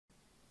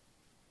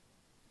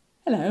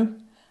Hello,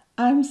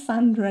 I'm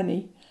Sandra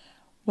Rennie.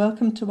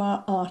 Welcome to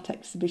our art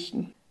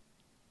exhibition.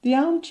 The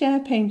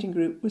Armchair Painting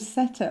Group was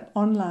set up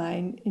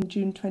online in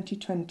June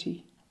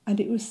 2020,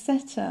 and it was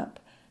set up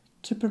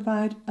to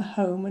provide a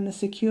home and a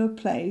secure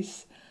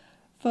place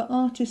for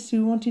artists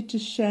who wanted to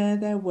share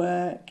their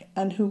work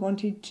and who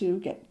wanted to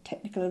get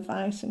technical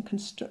advice and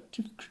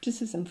constructive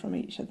criticism from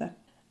each other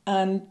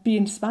and be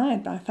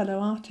inspired by fellow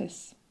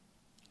artists.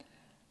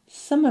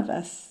 Some of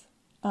us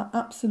are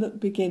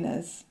absolute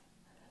beginners.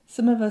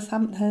 Some of us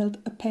haven't held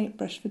a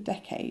paintbrush for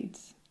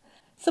decades.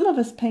 Some of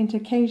us paint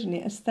occasionally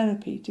as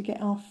therapy to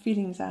get our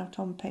feelings out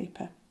on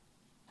paper.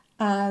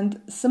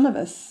 And some of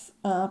us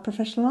are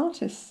professional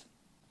artists.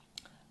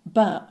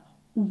 But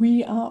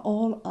we are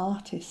all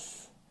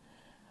artists.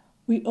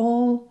 We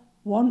all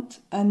want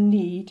and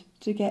need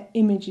to get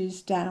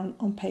images down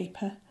on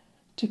paper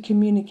to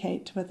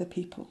communicate to other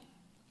people.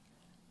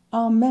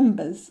 Our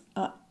members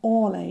are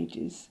all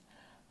ages,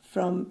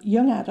 from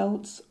young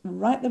adults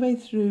right the way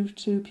through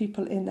to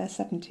people in their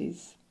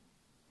 70s.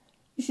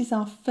 This is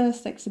our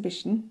first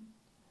exhibition,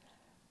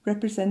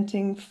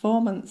 representing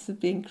 4 months of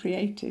being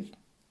creative.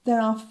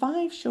 There are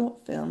 5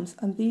 short films,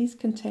 and these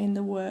contain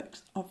the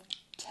works of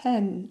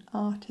 10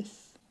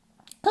 artists.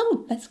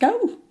 Oh, let's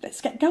go! Let's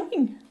get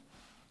going!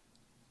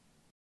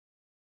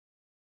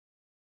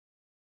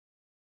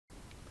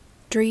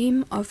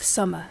 Dream of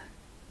Summer.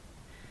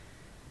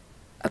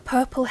 A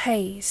purple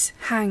haze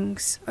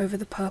hangs over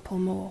the purple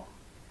moor,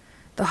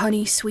 the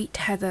honey-sweet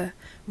heather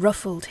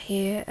ruffled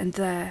here and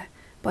there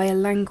by a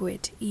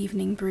languid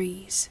evening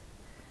breeze.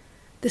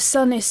 The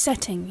sun is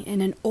setting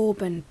in an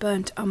auburn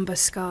burnt umber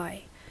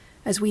sky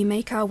as we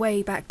make our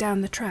way back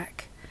down the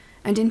track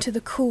and into the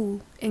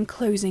cool,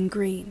 enclosing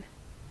green.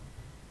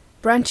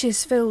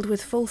 Branches filled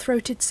with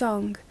full-throated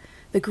song,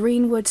 the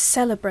greenwood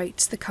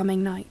celebrates the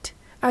coming night,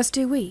 as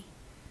do we,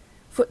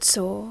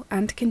 footsore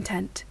and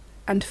content,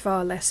 and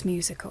far less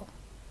musical.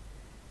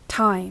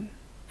 Thyme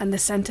and the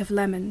scent of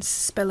lemons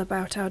spill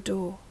about our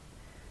door,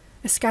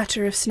 a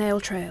scatter of snail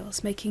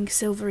trails making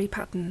silvery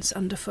patterns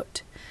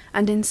underfoot,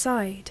 and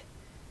inside,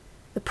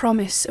 the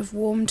promise of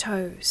warm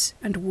toes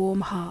and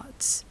warm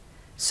hearts,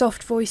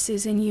 soft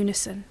voices in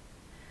unison,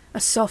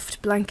 a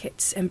soft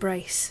blanket's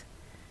embrace,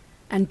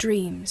 and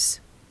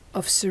dreams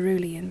of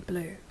cerulean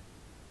blue.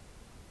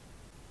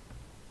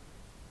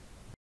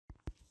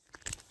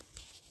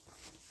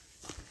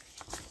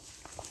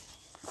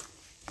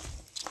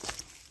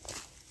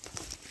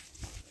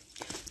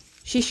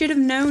 She should have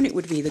known it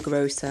would be the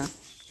grocer,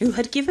 who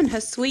had given her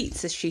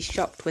sweets as she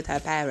shopped with her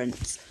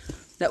parents,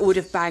 that would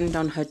have banged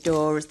on her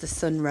door as the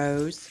sun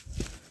rose.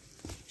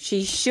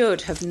 She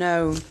should have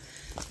known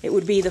it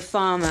would be the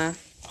farmer,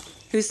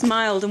 who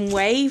smiled and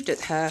waved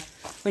at her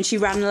when she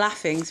ran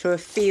laughing through a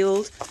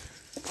field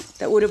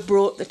that would have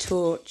brought the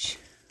torch.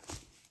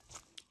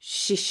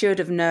 She should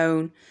have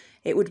known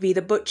it would be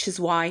the butcher's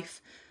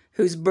wife,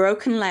 whose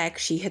broken leg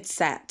she had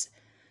set,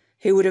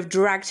 who would have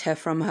dragged her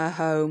from her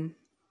home.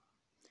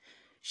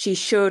 She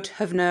should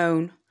have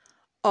known.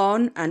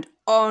 On and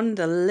on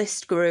the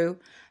list grew,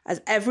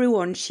 as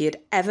everyone she had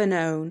ever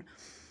known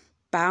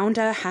bound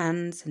her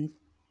hands and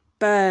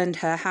burned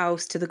her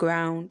house to the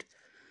ground.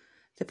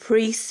 The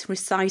priests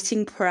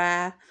reciting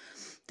prayer,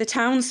 the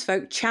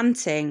townsfolk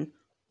chanting,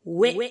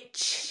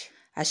 "Witch,"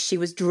 as she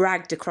was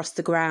dragged across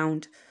the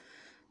ground,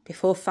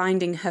 before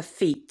finding her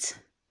feet,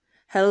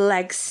 her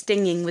legs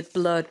stinging with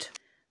blood.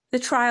 The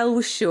trial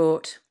was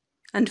short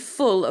and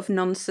full of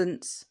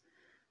nonsense,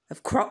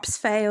 of crops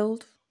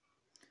failed,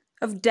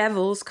 of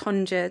devils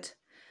conjured,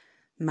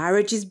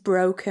 marriages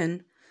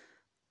broken,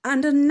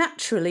 and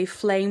unnaturally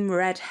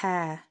flame-red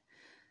hair.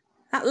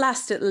 That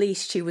last at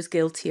least she was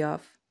guilty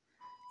of.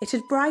 It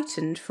had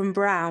brightened from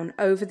brown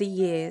over the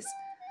years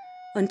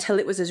until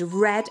it was as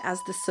red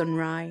as the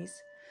sunrise,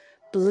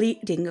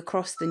 bleeding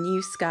across the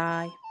new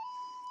sky,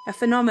 a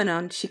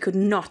phenomenon she could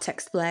not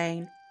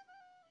explain.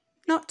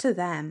 Not to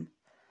them.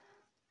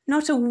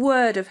 Not a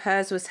word of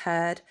hers was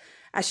heard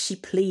as she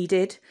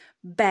pleaded,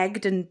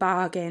 begged and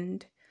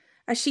bargained,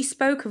 as she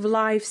spoke of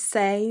lives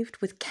saved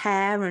with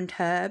care and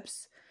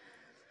herbs,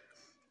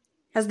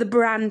 as the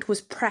brand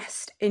was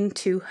pressed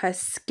into her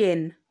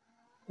skin.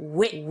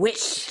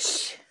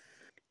 Witch!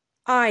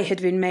 I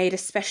had been made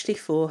especially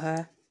for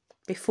her,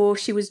 before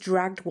she was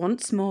dragged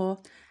once more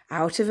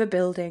out of a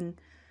building,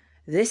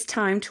 this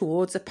time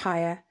towards a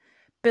pyre,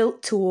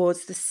 built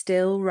towards the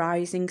still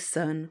rising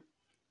sun.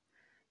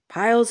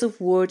 Piles of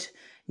wood,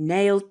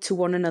 nailed to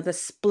one another,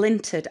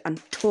 splintered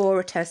and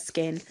tore at her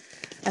skin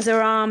as her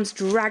arms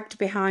dragged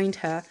behind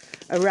her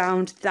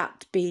around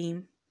that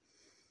beam.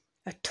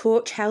 A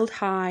torch held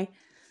high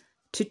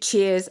to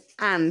cheers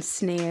and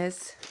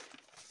sneers.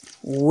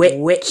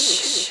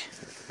 Witch!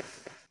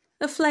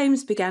 The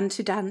flames began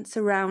to dance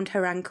around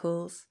her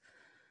ankles.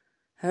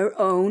 Her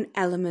own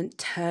element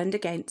turned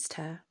against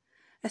her,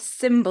 a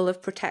symbol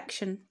of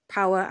protection,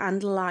 power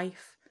and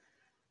life,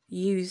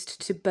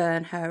 used to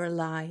burn her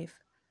alive.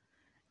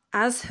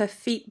 As her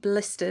feet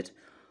blistered,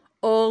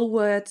 all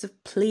words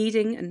of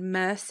pleading and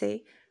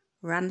mercy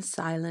ran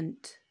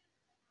silent.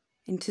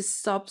 into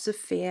sobs of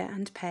fear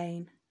and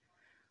pain.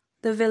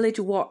 The village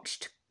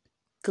watched,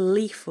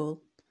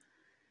 gleeful,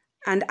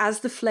 and as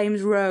the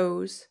flames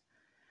rose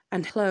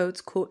and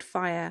clothes caught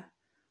fire,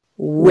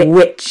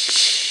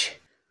 witch!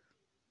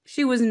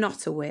 She was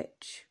not a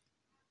witch.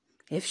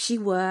 If she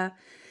were,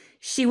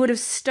 she would have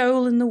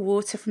stolen the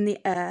water from the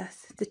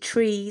earth, the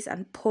trees,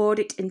 and poured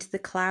it into the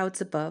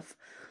clouds above,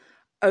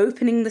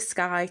 opening the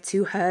sky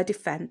to her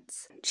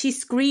defence. She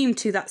screamed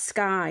to that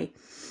sky,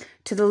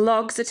 to the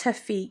logs at her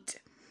feet,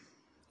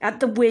 at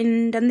the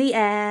wind and the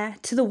air,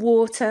 to the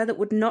water that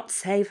would not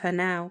save her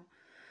now,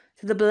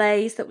 to the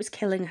blaze that was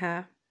killing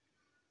her.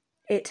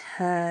 It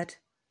heard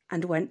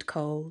and went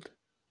cold,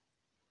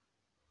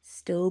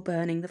 still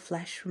burning the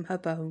flesh from her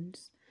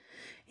bones,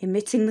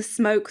 emitting the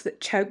smoke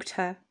that choked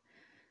her.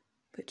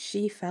 But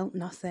she felt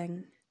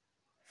nothing.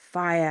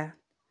 Fire,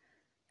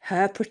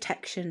 her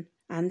protection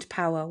and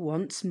power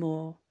once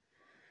more.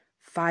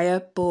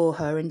 Fire bore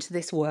her into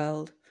this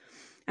world,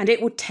 and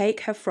it would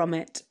take her from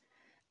it,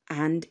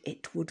 and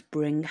it would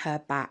bring her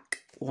back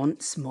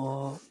once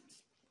more.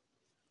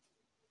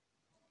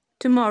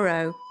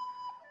 Tomorrow,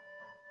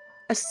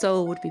 a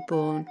soul would be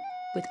born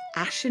with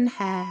ashen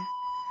hair.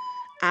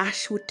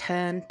 Ash would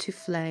turn to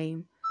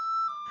flame,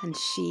 and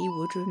she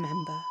would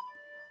remember.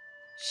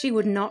 She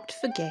would not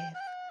forgive,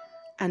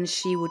 and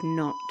she would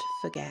not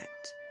forget.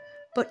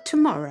 But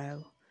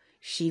tomorrow,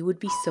 she would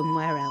be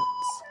somewhere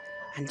else,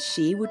 and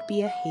she would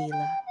be a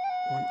healer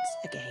once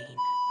again.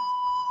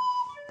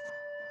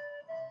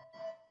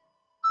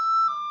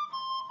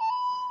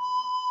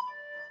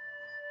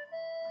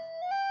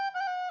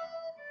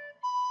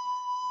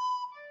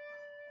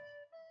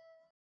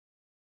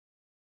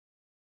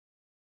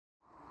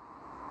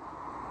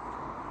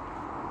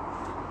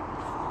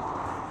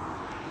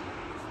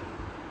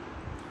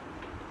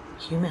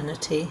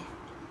 Humanity,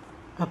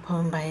 a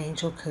poem by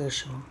Angel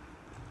Kershaw.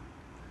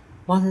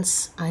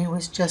 Once I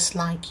was just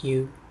like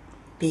you,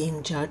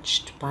 being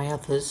judged by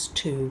others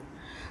too,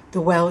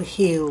 the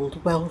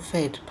well-heeled,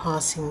 well-fed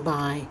passing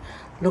by,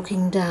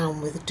 looking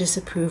down with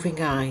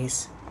disapproving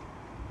eyes.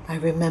 I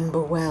remember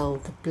well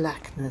the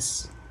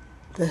blackness,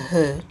 the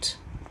hurt,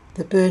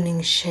 the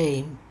burning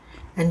shame,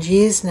 and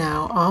years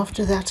now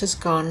after that has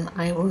gone,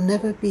 I will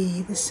never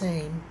be the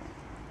same.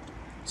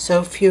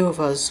 So few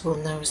of us will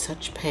know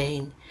such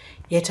pain,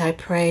 yet I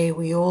pray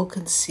we all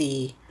can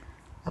see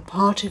a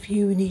part of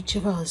you in each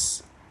of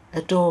us,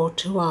 a door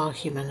to our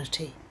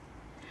humanity.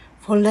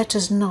 For let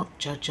us not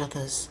judge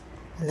others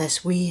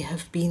unless we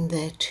have been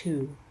there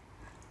too.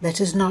 Let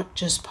us not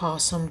just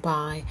pass on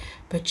by,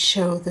 but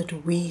show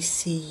that we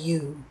see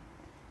you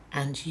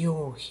and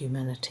your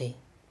humanity.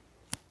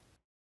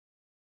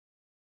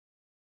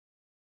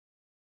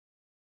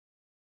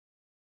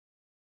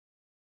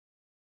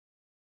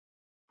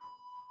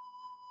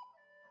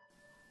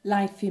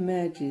 Life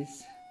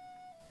emerges.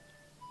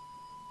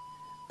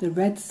 The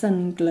red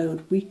sun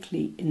glowed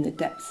weakly in the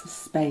depths of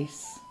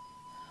space.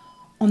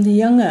 On the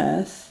young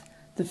earth,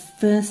 the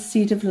first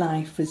seed of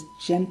life was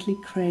gently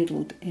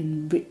cradled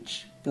in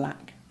rich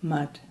black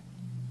mud.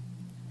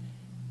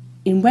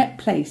 In wet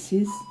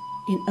places,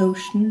 in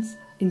oceans,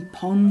 in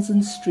ponds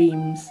and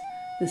streams,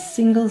 the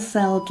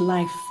single-celled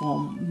life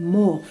form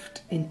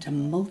morphed into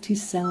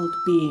multi-celled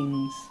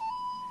beings.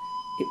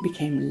 It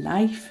became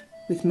life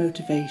with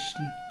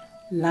motivation,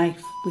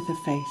 life with a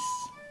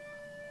face.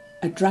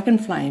 A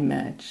dragonfly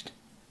emerged,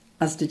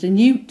 as did a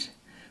newt,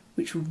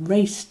 which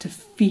raced to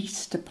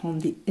feast upon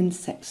the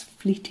insect's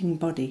fleeting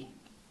body.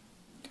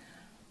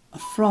 A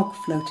frog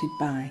floated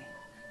by,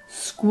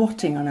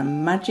 squatting on a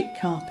magic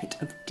carpet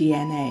of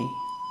DNA.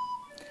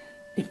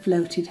 It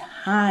floated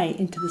high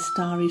into the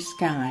starry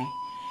sky.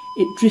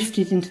 It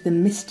drifted into the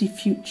misty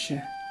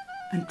future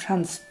and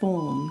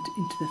transformed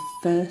into the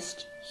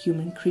first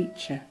human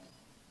creature.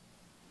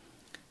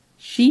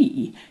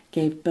 She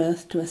gave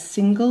birth to a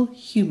single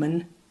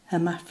human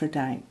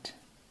hermaphrodite.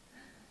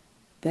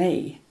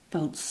 They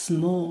felt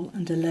small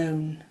and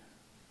alone,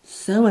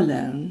 so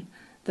alone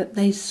that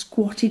they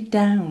squatted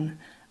down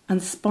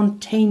and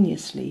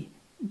spontaneously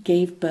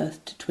gave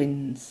birth to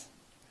twins,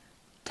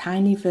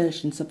 tiny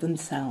versions of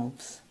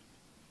themselves.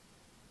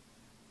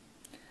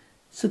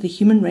 So the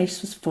human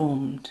race was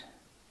formed.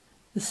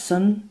 The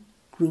sun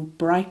grew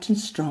bright and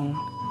strong.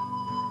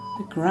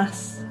 The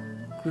grass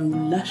grew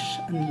lush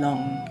and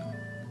long.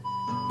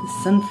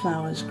 The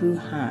sunflowers grew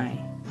high,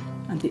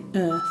 and the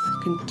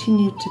earth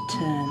continued to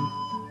turn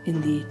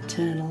in the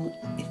eternal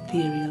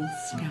ethereal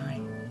sky.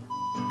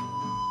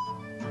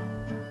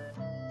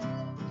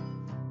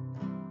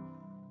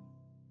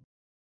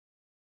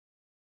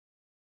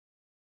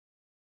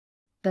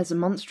 There's a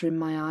monster in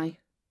my eye.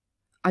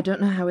 I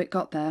don't know how it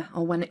got there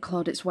or when it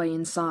clawed its way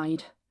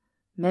inside.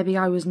 Maybe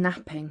I was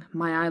napping,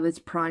 my eyelids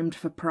primed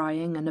for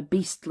prying, and a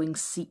beastling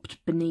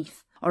seeped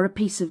beneath, or a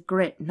piece of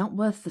grit, not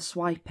worth the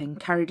swiping,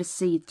 carried a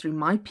seed through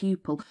my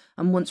pupil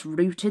and once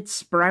rooted,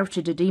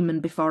 sprouted a demon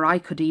before I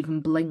could even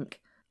blink.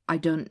 I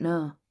don't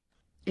know.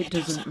 It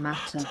doesn't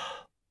matter.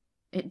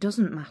 It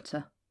doesn't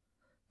matter.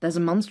 There's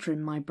a monster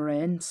in my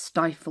brain,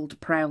 stifled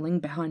prowling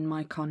behind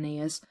my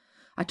corneas.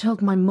 I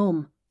told my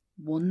mum,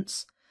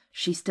 once.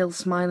 She, still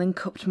smiling,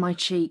 cupped my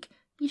cheek.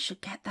 You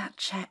should get that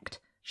checked.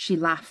 She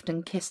laughed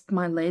and kissed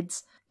my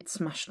lids. It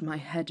smashed my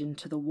head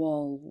into the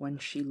wall when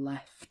she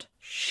left.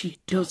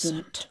 She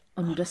doesn't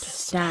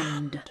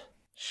understand.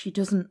 She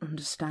doesn't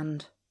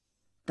understand.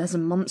 There's a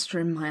monster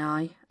in my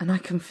eye, and I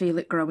can feel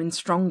it growing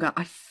stronger.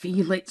 I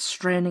feel it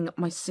straining at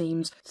my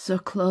seams, so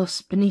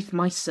close beneath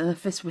my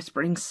surface,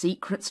 whispering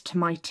secrets to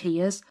my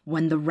tears.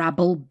 When the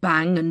rabble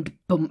bang and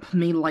bump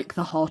me like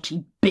the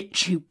haughty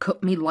bitch who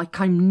cut me like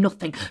I'm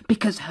nothing,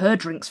 because her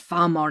drink's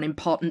far more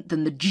important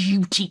than the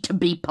duty to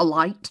be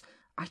polite.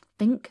 I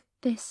think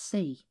they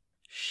see.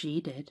 She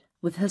did.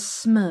 With her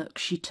smirk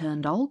she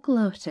turned all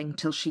gloating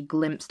till she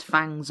glimpsed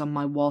fangs on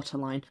my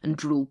waterline and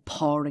drool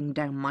pouring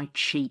down my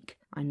cheek.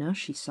 I know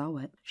she saw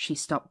it. She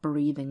stopped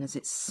breathing as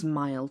it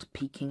smiled,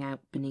 peeking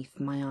out beneath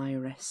my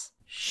iris.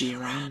 She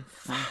ran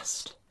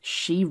fast.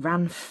 She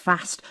ran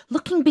fast,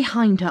 looking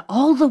behind her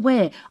all the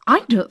way.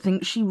 I don't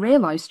think she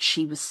realised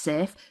she was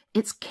safe.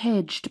 It's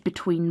caged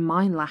between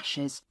my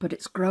lashes, but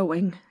it's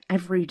growing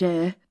every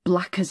day.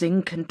 Black as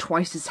ink and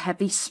twice as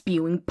heavy,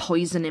 spewing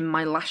poison in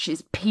my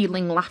lashes,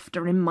 peeling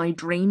laughter in my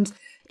dreams.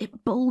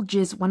 It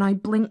bulges when I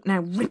blink now,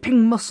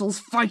 ripping muscles,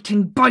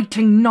 fighting,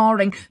 biting,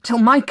 gnawing, till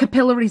my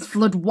capillaries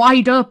flood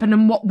wide open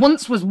and what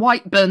once was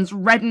white burns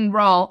red and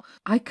raw.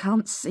 I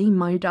can't see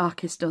my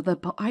darkest other,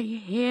 but I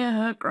hear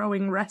her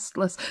growing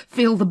restless,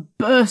 feel the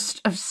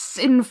burst of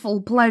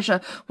sinful pleasure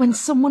when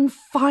someone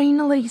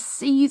finally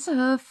sees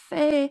her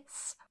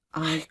face.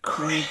 I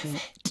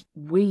crave it.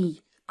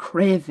 We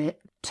crave it.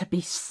 To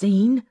be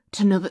seen,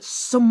 to know that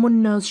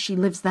someone knows she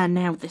lives there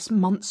now, this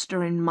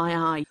monster in my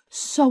eye,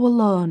 so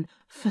alone,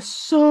 for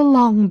so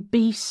long,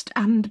 beast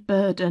and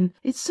burden.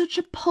 It's such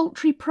a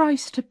paltry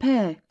price to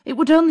pay. It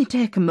would only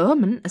take a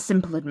moment, a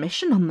simple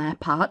admission on their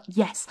part.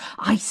 Yes,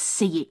 I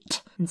see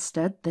it.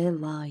 Instead, they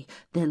lie,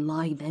 they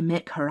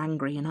make her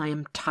angry, and I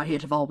am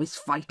tired of always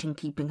fighting,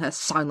 keeping her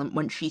silent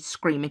when she's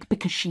screaming,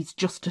 because she's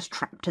just as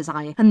trapped as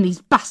I am, and these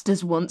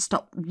bastards won't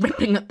stop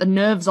ripping at the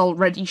nerves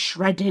already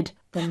shredded.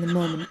 Then the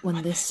moment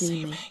when they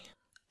see me.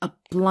 A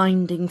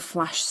blinding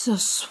flash, so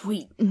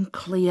sweet and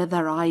clear,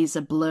 their eyes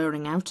are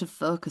blurring out of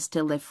focus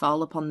till they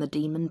fall upon the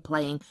demon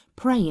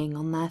preying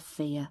on their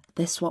fear.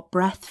 They swap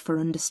breath for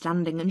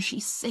understanding, and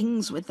she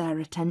sings with their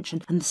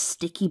attention, and the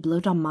sticky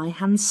blood on my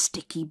hands,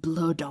 sticky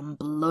blood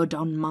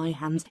on my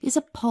hands, is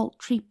a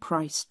paltry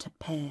price to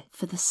pay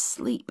for the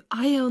sleep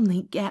I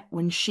only get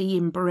when she,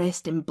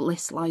 embraced in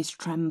bliss, lies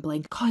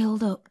trembling,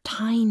 coiled up,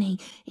 tiny,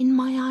 in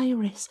my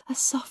iris, a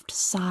soft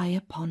sigh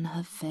upon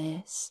her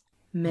face.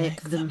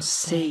 Make them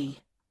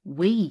see.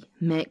 We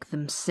make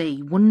them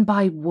see, one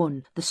by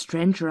one, the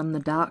stranger on the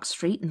dark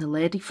street and the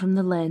lady from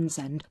the lane's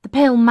end, the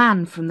pale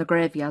man from the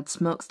graveyard,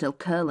 smoke still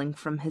curling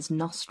from his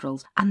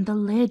nostrils, and the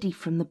lady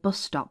from the bus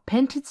stop,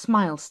 painted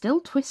smile still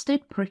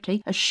twisted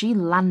pretty as she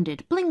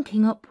landed,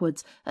 blinking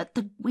upwards at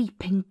the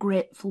weeping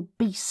grateful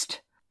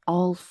beast.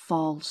 All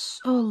fall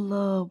so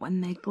low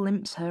when they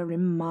glimpse her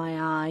in my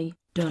eye.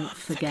 Don't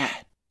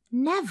forget.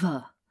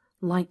 Never.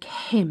 Like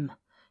him.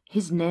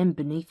 His name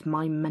beneath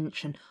my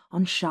mention.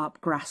 On sharp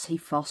grass he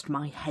forced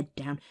my head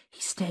down. He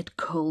stayed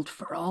cold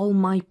for all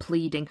my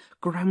pleading,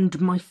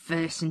 ground my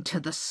face into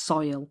the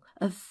soil.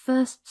 At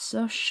first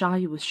so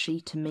shy was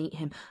she to meet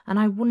him, and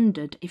I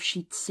wondered if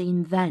she'd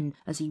seen then,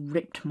 as he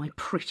ripped my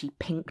pretty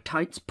pink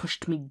tights,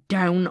 pushed me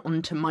down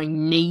onto my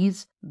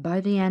knees.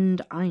 By the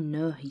end I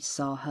know he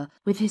saw her,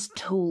 with his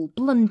tool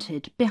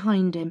blunted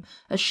behind him,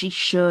 as she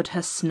showed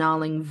her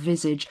snarling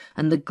visage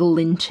and the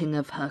glinting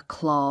of her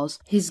claws.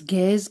 His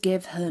gaze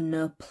gave her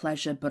no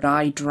pleasure, but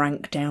I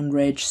drank down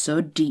rage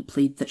so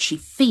deeply that she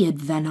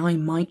feared then I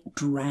might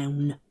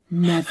drown.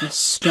 Never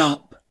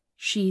stop.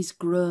 She's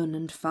grown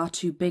and far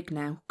too big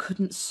now,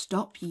 couldn't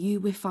stop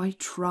you if I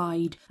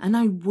tried, and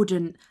I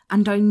wouldn't,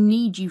 and I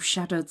need you,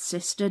 shadowed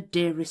sister,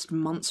 dearest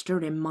monster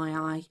in my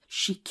eye.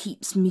 She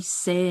keeps me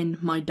sane,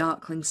 my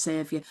darkling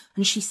saviour,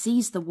 and she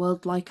sees the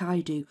world like I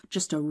do,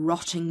 just a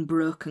rotting,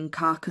 broken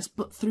carcass,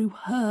 but through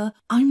her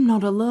I'm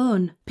not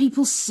alone.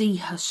 People see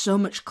her so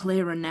much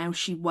clearer now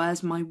she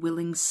wears my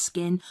willing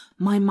skin.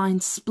 My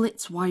mind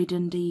splits wide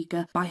and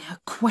eager by her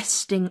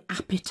questing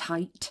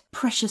appetite.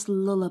 Precious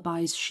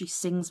lullabies she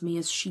sings me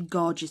as she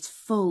gorges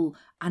full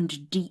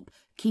and deep,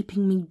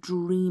 keeping me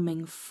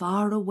dreaming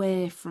far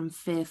away from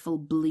fearful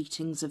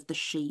bleatings of the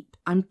sheep.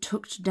 I'm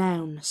tucked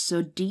down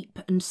so deep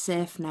and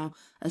safe now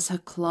as her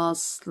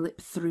claws slip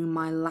through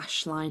my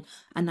lash line,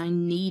 and I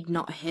need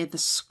not hear the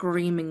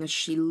screaming as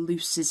she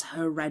looses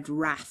her red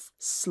wrath.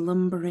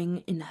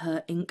 Slumbering in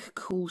her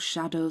ink-cool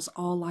shadows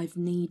all I've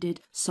needed,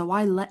 so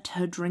I let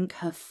her drink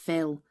her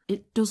fill.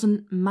 It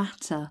doesn't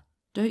matter.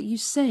 Don't you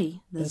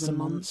see? There's a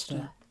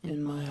monster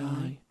in my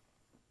eye.